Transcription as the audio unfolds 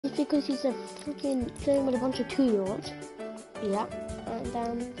It's because he's a freaking playing with a bunch of 2-year-olds. Yeah,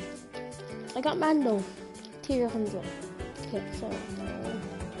 and I got Mando, tier 100. Okay, so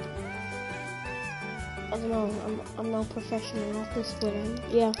I don't know. I'm not professional at this, but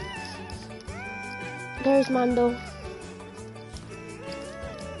yeah. There's Mando.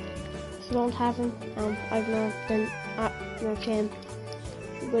 If you don't have him, I don't know. Then no can.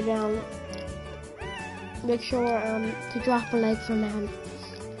 But make sure to drop a like for man.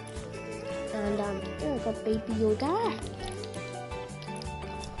 And there I got Baby Yoda.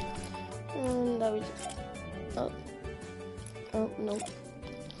 And that was oh no.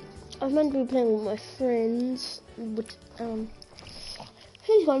 I was meant to be playing with my friends, but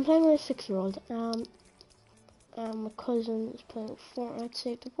here's one. I'm playing with a 6-year-old. My cousin is playing Fortnite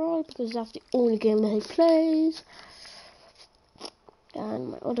Save the World because that's the only game that he plays.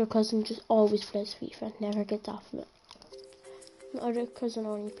 And my other cousin just always plays FIFA, never gets off of it. My other cousin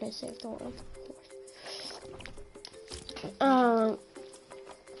only plays Save the World, of course.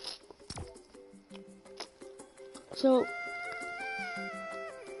 So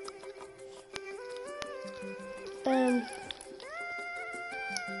I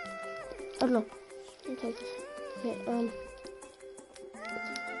don't know. Okay. Okay,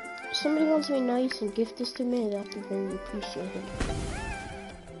 somebody wants to be nice and gift this to me, that'd be very appreciated.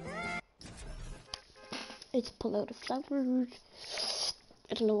 It's pull out a flower.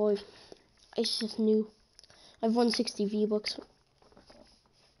 I don't know why. It's just new. I've won 60 V-Bucks.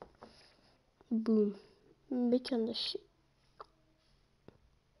 Boom. Making the shit.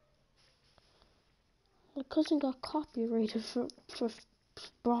 My cousin got copyrighted for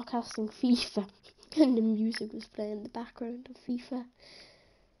broadcasting FIFA. And the music was playing in the background of FIFA.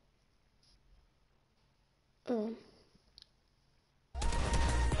 Fucking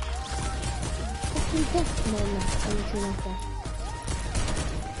death, no, anything like that.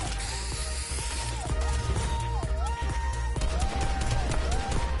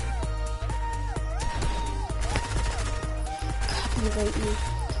 Copyright me,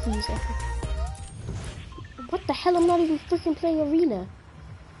 please. What the hell? I'm not even freaking playing Arena.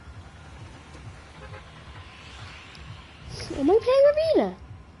 Am I playing Arena?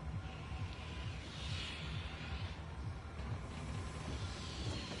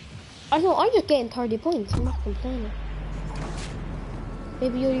 I know, I'm just getting 30 points. I'm not complaining.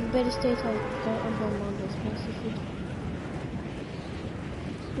 Maybe you better stay tight. I'm going on this massive.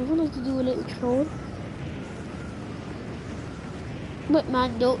 I wanted to do a little troll. But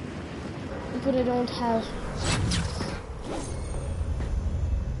man, no. But I don't have.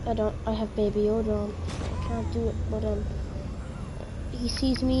 I have Baby Yoda on. I can't do it, but he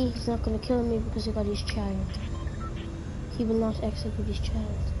sees me, he's not gonna kill me because I got his child. He will not execute his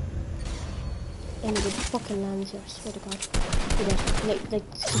child. And it fucking lands here, I swear to God. Like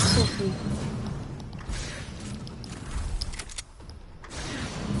it's so free.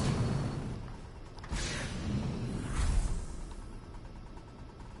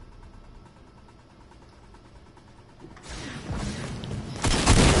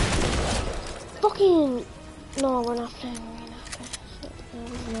 Fucking no, we're not playing Arena.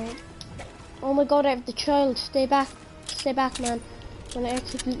 Okay, no. Oh my God, I have the child. Stay back, man. I'm gonna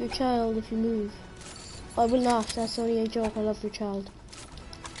execute your child if you move. I will not. That's only a joke. I love your child.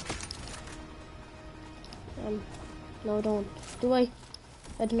 No, don't. Do I?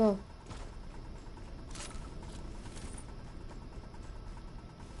 I don't know.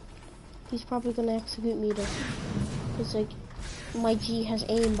 He's probably gonna execute me though. Cause like, my G has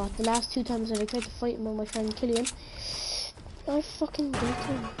aimbot. The last 2 times that I tried to fight him with my friend Killian, I fucking beat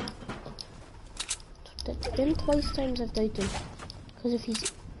him. Then twice times I've died to him. Because of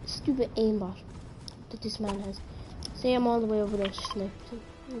his stupid aimbot that this man has. Say I'm all the way over there sniped him.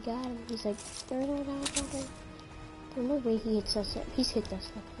 We got him. He's like, there's no way he hits us. He's hit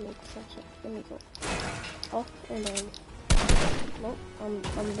us. Let me go. Up and then. Nope, I'm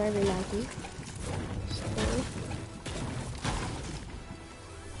very laggy.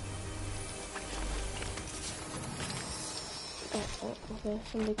 So, okay,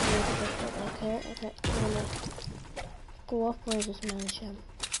 somebody can make it. Okay. I'm gonna go up where this man is.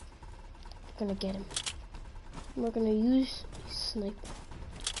 We're gonna get him. We're gonna use sniper.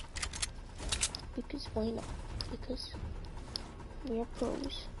 Because why not? Because we are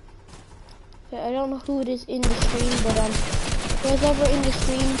pros. Okay, I don't know who it is in the stream, but whoever's ever in the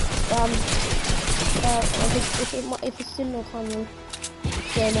stream, if it's still no Conway,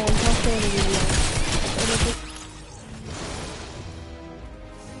 then not playing the video.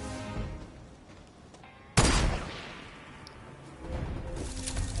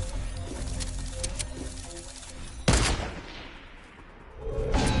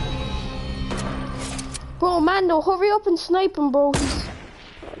 Bro, Mando, hurry up and snipe him, bro. He's...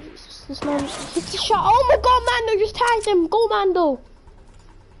 Oh, Jesus, this man hits a shot. Oh my god, Mando, just tagged him. Go, Mando.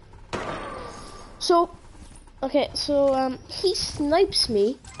 So, okay, so, he snipes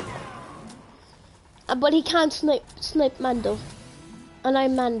me. But he can't snipe Mando. And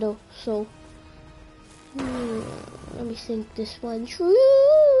I'm Mando, so... let me think this one through.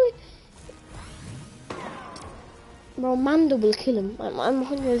 Bro, Mando will kill him. I'm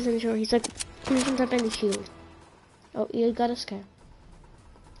 100% sure. He's like, he doesn't have any shield. Oh, he got a scare.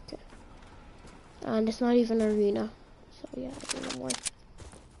 Okay. And it's not even an arena. So yeah, I don't know why.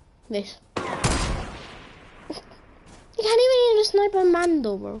 This. You can't even use a sniper on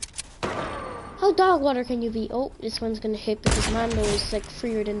Mando, bro. How dog water can you be? Oh, this one's gonna hit because Mando is like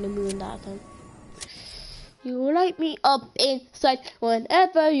freer than the moon that time. You light me up inside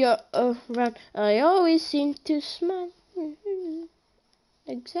whenever you're around. I always seem to smile.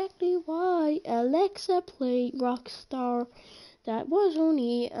 Exactly why Alexa played Rockstar. That was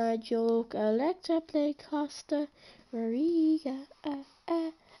only a joke. Alexa played Costa Rica.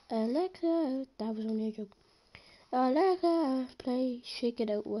 Alexa, that was only a joke. Alexa play Shake It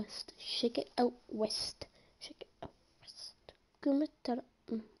Out West. Shake It Out West. Shake It Out West.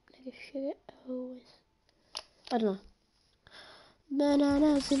 Shake It Out West. I don't know.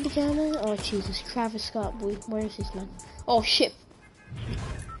 Bananas in pajamas. Oh Jesus, Travis Scott, boy. Where is this man? Oh shit.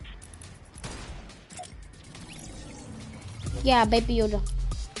 Yeah, Baby Yoda.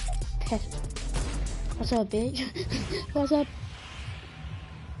 Pet. What's up, bitch? What's up?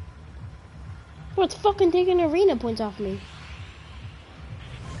 What's fucking taking arena points off me?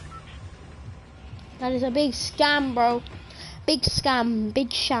 That is a big scam, bro. Big scam.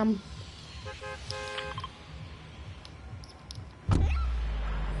 Big sham.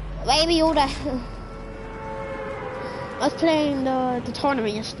 Baby Yoda. I was playing the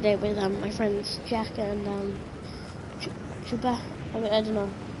tournament yesterday with my friends Jack and Chuba. I don't know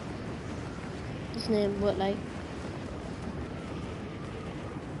his name, but like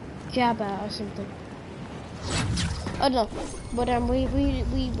Jabba or something. I don't know, but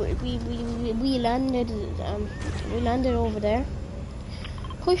we landed over there,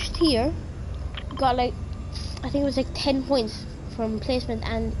 pushed here, got like I think it was like 10 points from placement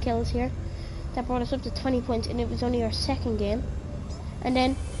and kills here. That brought us up to 20 points, and it was only our second game. And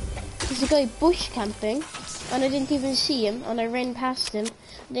then there's a guy bush camping, and I didn't even see him, and I ran past him.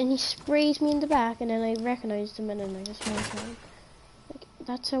 And then he sprays me in the back, and then I recognized him, and then I just went home. Like,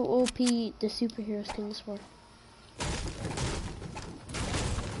 that's how OP the superhero skins were.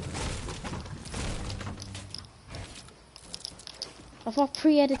 I thought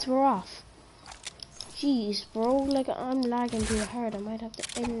pre-edits were off. Jeez, bro, like I'm lagging too hard. I might have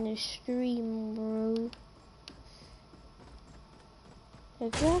to end the stream, bro.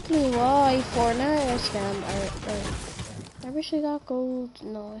 Exactly why Fortnite is scam. I wish I got gold.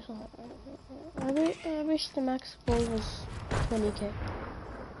 No, it's not. I wish the max gold was 20k.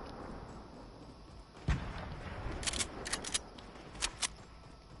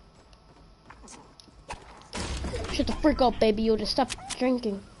 Shut the frick up, Baby Yoda. Stop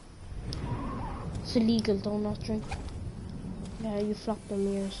drinking. It's illegal, don't not drink. Yeah, you flopped them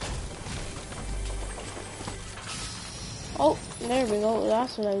ears. Oh, there we go.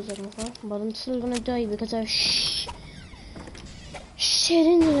 That's what I was looking for. But I'm still gonna die because I have shit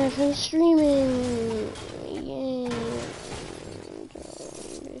internet from streaming. Yeah.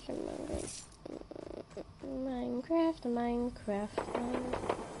 Minecraft.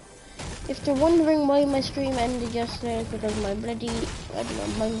 If they're wondering why my stream ended yesterday, it's because my bloody, I don't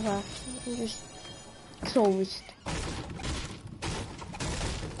know, Minecraft. I'm just closed.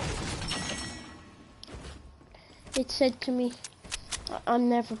 It said to me, I'm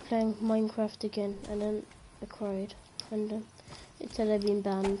never playing Minecraft again, and then I cried, and then it said I've been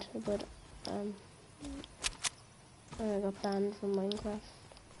banned, but I got banned from Minecraft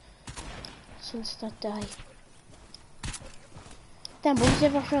since that day. Damn, but who's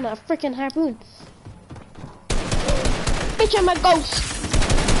ever found a freaking harpoon? Bitch, I'm a ghost!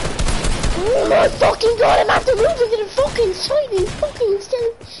 Oh my fucking god, I'm after moving to the fucking side and fucking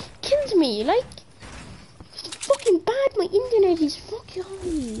still kills me, like. It's fucking bad, my internet is fucking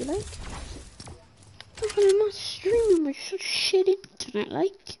high, like. I'm not streaming with such shit internet,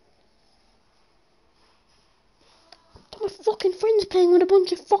 like. My fucking friends playing with a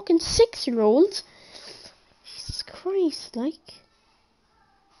bunch of fucking 6-year-olds. Jesus Christ, like.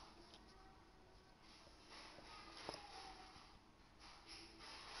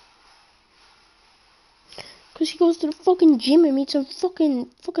 Because he goes to the fucking gym and meets some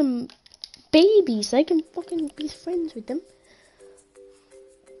fucking babies. I can fucking be friends with them.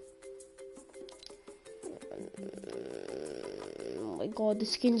 Oh my god, the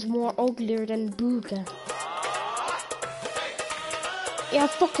skin's more uglier than Booga. Yeah,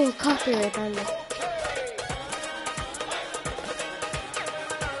 fucking copyright on it.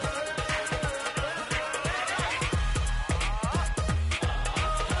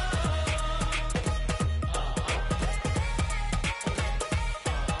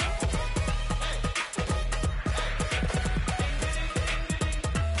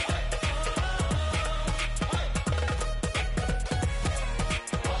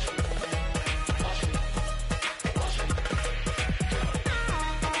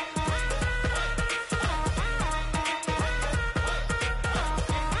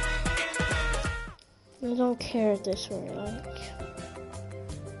 I don't care if this were like.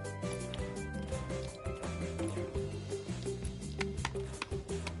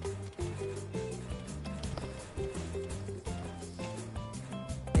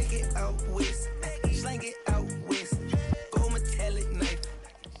 Take it out west, slang it out west, go metallic knife.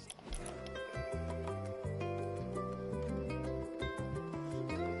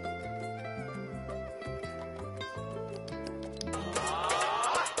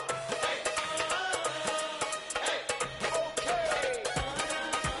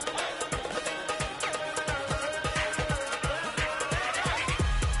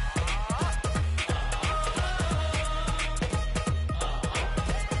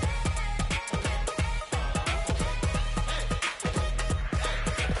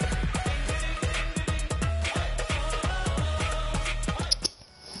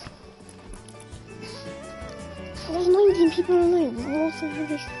 There's 19 people online. What the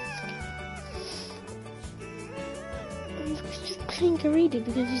hell is... He's just playing creative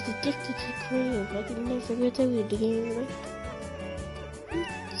because he's addicted to creative. Like, he never gets out of the game, right?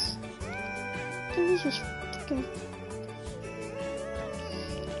 He's just fucking...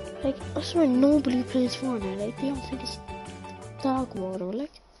 Like, I swear nobody plays Fortnite. Like, they all think it's dog water.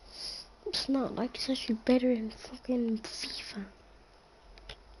 Like, it's not. Like, it's actually better than fucking FIFA.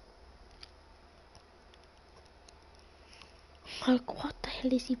 Like, what the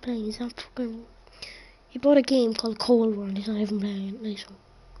hell is he playing? He's not fucking... He bought a game called Cold War and he's not even playing it. Nice one.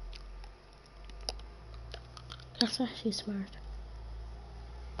 That's actually smart.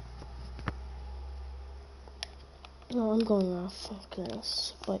 No, I'm going off. Fuck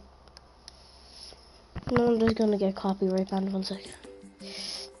this. But... No, I'm just gonna get copyright banned 1 second.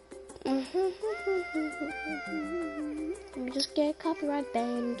 I'm just get copyright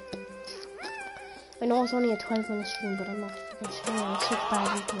banned. I know it's only a 12-minute stream, but I'm not fucking streaming. It's such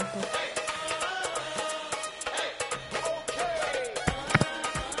bad internet.